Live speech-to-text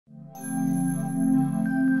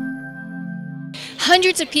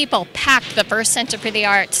Hundreds of people packed the First Center for the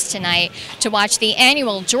Arts tonight to watch the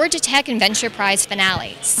annual Georgia Tech InVenture Prize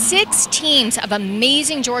finale. 6 teams of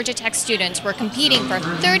amazing Georgia Tech students were competing for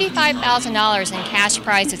 $35,000 in cash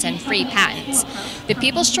prizes and free patents. The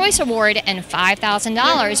People's Choice Award and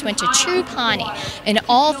 $5,000 went to TruePani, an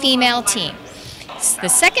all-female team. The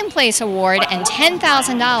second place award and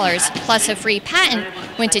 $10,000 plus a free patent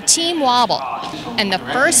went to Team Wobble. And the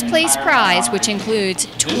first place prize, which includes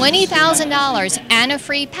 $20,000 and a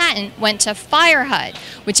free patent, went to FireHUD,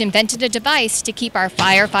 which invented a device to keep our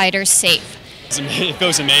firefighters safe. It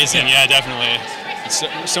feels amazing, yeah,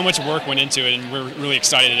 definitely. So much work went into it, and we're really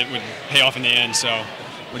excited it would pay off in the end. So,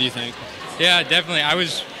 what do you think? Yeah, definitely. I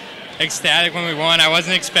was ecstatic when we won. I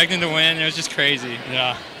wasn't expecting to win. It was just crazy.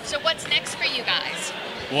 Yeah. So what's next for you guys?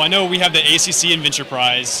 Well, I know we have the ACC InVenture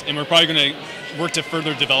Prize, and we're probably going to work to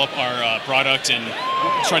further develop our product and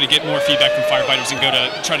try to get more feedback from firefighters and go to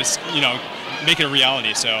try to, make it a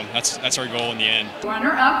reality. So that's our goal in the end.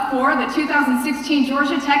 Runner-up for the 2016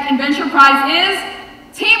 Georgia Tech InVenture Prize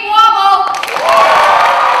is Team Wobble.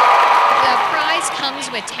 The prize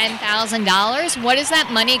comes with $10,000. What is that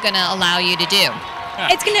money going to allow you to do?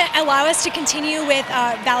 It's going to allow us to continue with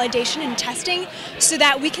validation and testing so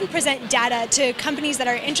that we can present data to companies that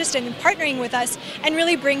are interested in partnering with us and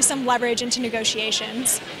really bring some leverage into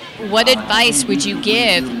negotiations. What advice would you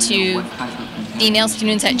give to female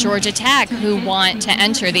students at Georgia Tech who want to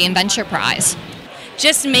enter the InVenture Prize?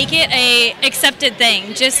 Just make it a accepted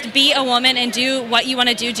thing. Just be a woman and do what you want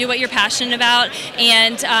to do what you're passionate about,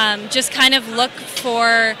 and just kind of look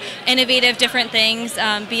for innovative different things,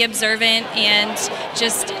 be observant, and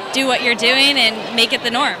just do what you're doing and make it the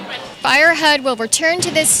norm. FireHUD will return to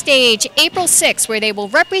this stage April 6th, where they will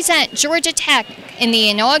represent Georgia Tech in the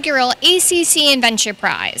inaugural ACC InVenture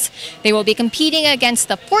Prize. They will be competing against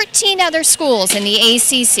the 14 other schools in the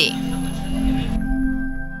ACC.